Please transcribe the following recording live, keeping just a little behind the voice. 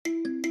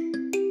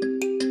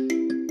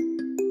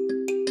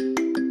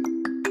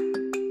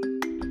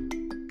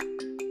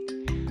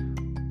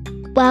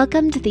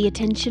Welcome to the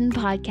Attention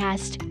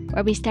Podcast,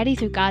 where we study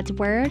through God's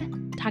Word,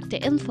 talk to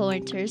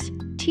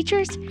influencers,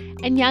 teachers,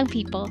 and young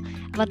people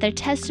about their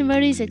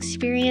testimonies,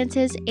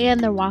 experiences, and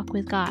their walk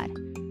with God.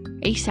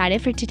 Are you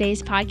excited for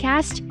today's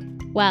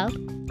podcast? Well,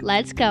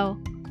 let's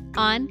go.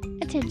 On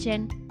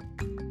Attention.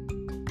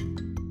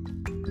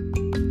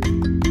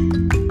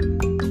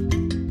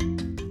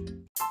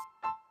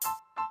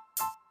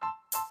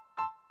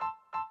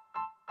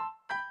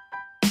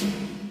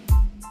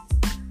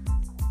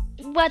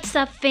 What's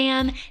up,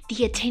 fam?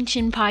 The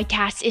Attention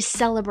Podcast is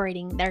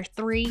celebrating their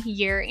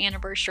 3-year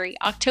anniversary,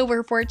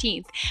 October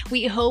 14th.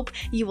 We hope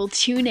you will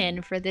tune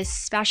in for this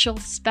special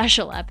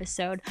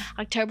episode,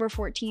 October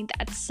 14th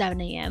at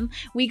 7 a.m.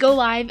 We go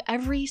live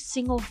every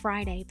single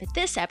Friday, but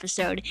this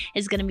episode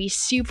is going to be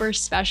super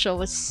special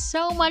with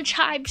so much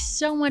hype,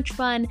 so much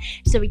fun,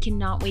 so we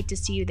cannot wait to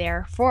see you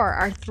there for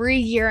our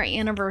 3-year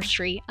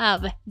anniversary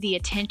of the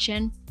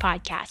Attention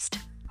Podcast.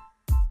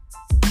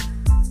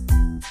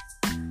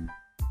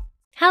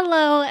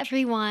 Hello,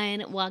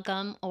 everyone.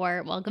 Welcome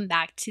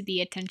back to the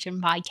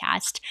Attention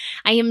Podcast.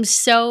 I am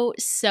so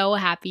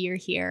happy you're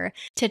here.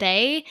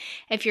 Today,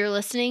 if you're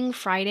listening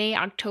Friday,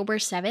 October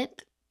 7th,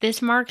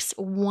 this marks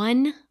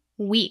 1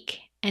 week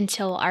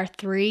until our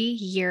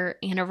 3-year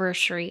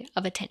anniversary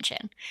of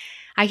Attention.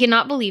 I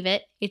cannot believe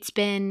it. It's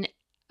been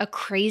a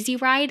crazy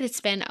ride.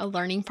 It's been a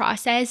learning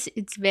process.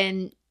 It's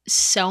been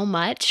so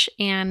much,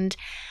 and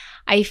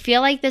I feel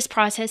like this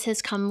process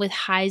has come with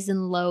highs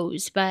and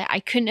lows, but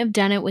I couldn't have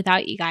done it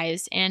without you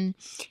guys. And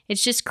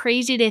it's just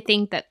crazy to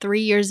think that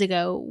 3 years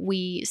ago,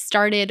 we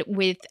started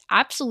with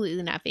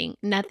absolutely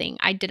nothing.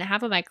 I didn't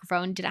have a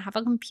microphone, didn't have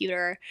a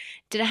computer,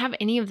 didn't have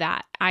any of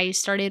that. I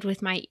started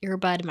with my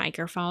earbud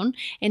microphone,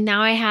 and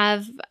now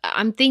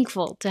I'm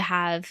thankful to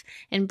have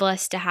and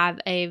blessed to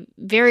have a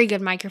very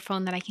good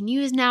microphone that I can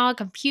use now, a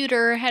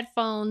computer,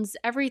 headphones,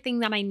 everything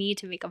that I need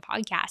to make a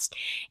podcast.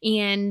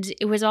 And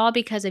it was all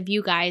because of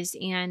you guys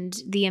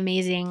and the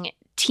amazing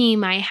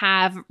team I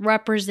have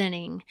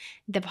representing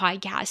the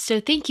podcast. So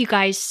thank you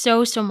guys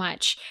so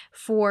much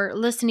for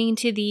listening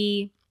to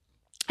the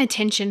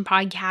Attention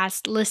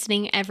Podcast,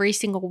 listening every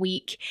single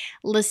week,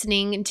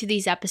 listening to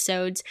these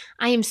episodes.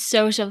 I am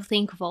so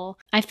thankful.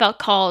 I felt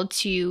called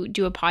to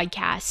do a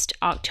podcast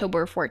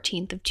October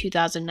 14th of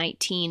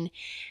 2019.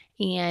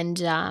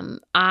 And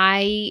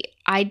I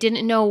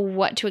didn't know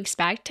what to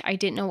expect. I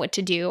didn't know what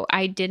to do.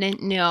 I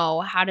didn't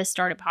know how to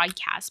start a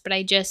podcast, but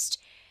I just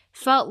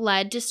felt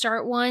led to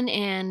start one,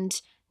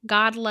 and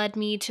God led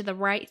me to the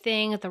right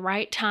thing at the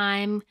right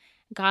time.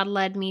 God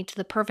led me to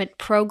the perfect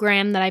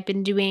program that I've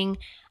been doing.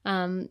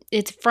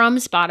 It's from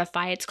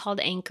Spotify. It's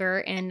called Anchor,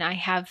 and I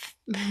have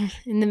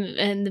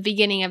in the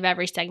beginning of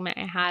every segment,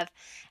 I have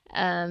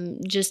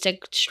just a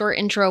short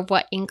intro of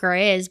what Anchor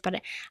is.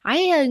 But I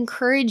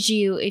encourage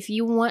you, if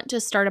you want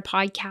to start a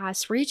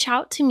podcast, reach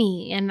out to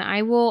me, and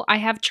I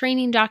have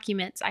training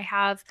documents. I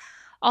have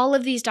all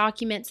of these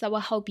documents that will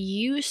help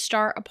you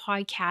start a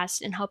podcast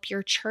and help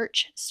your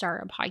church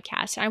start a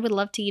podcast. I would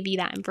love to give you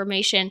that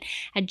information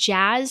at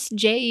Jazz,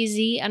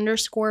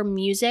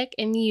 JAZ_music,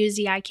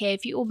 MUZIK,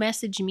 if you will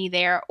message me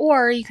there,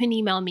 or you can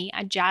email me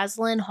at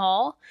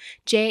JazlynHall,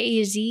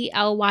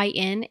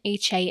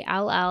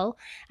 JAZLYNHALL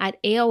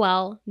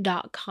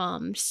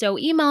 @AOL.com. So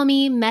email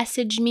me,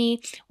 message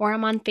me, or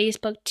I'm on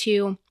Facebook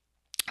too.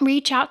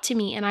 Reach out to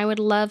me, and I would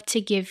love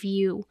to give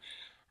you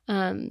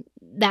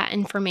that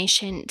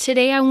information.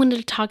 Today, I wanted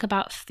to talk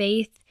about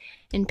faith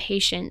and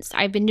patience.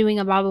 I've been doing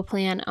a Bible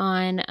plan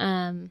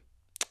on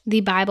the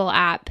Bible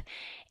app,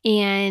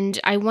 and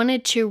I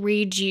wanted to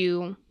read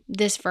you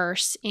this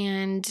verse.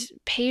 And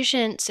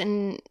patience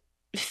and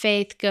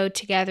faith go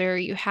together.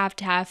 You have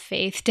to have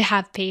faith to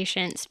have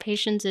patience.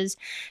 Patience is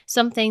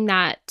something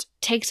that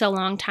takes a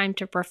long time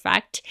to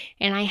perfect,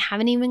 and I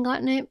haven't even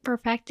gotten it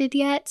perfected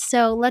yet.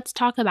 So let's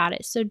talk about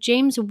it. So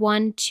James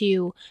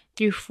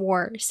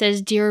 1:2-4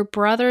 says, "Dear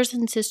brothers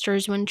and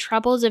sisters, when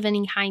troubles of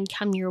any kind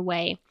come your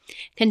way,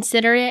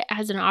 consider it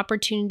as an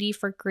opportunity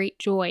for great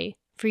joy.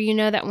 For you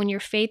know that when your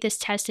faith is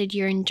tested,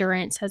 your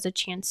endurance has a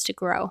chance to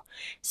grow.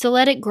 So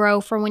let it grow,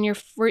 for when your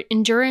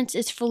endurance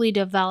is fully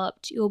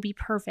developed, you will be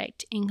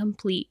perfect and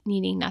complete,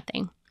 needing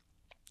nothing."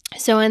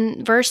 So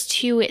in verse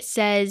 2, it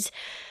says,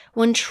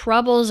 when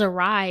troubles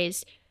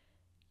arise,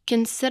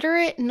 consider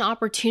it an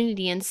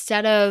opportunity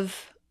instead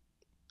of,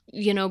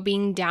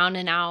 being down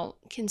and out.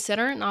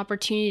 Consider it an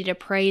opportunity to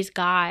praise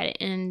God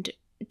and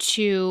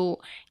to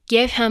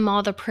give him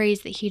all the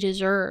praise that he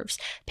deserves.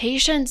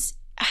 Patience,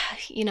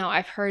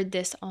 I've heard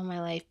this all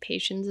my life.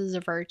 Patience is a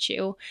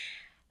virtue.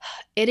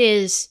 It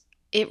is.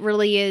 It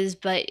really is.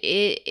 But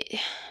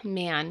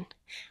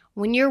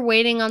when you're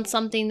waiting on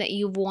something that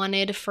you've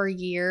wanted for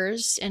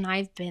years, and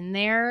I've been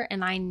there,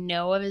 and I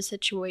know of a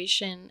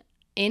situation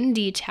in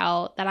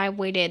detail that I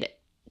waited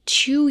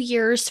 2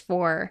 years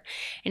for,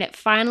 and it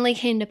finally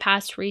came to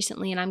pass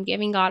recently, and I'm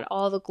giving God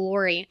all the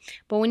glory.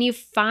 But when you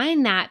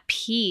find that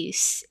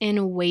peace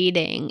in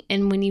waiting,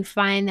 and when you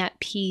find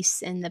that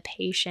peace in the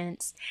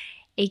patience,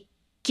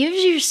 gives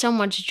you so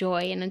much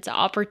joy, and it's an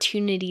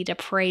opportunity to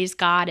praise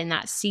God in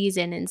that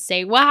season and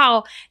say,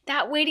 wow,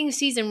 that waiting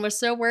season was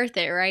so worth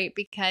it, right?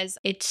 Because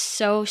it's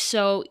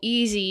so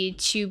easy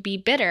to be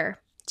bitter,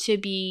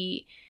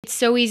 it's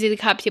so easy to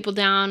cut people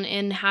down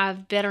and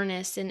have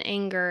bitterness and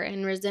anger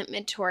and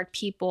resentment toward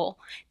people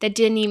that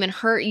didn't even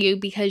hurt you,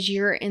 because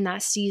you're in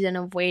that season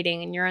of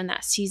waiting and you're in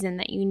that season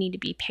that you need to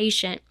be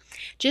patient.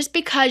 Just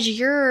because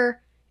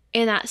you're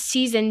in that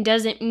season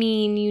doesn't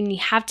mean you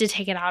have to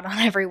take it out on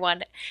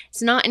everyone.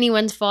 It's not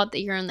anyone's fault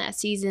that you're in that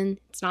season.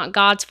 It's not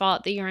God's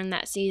fault that you're in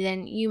that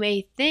season. You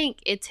may think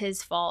it's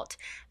his fault,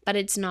 but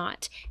it's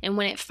not. And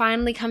when it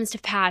finally comes to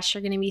pass,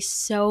 you're going to be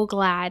so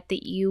glad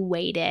that you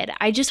waited.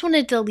 I just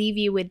wanted to leave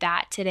you with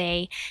that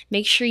today.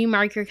 Make sure you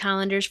mark your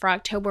calendars for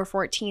October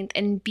 14th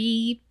and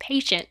be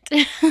patient.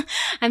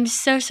 I'm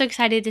so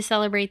excited to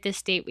celebrate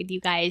this date with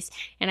you guys,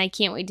 and I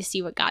can't wait to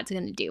see what God's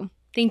going to do.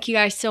 Thank you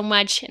guys so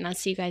much, and I'll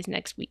see you guys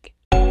next week.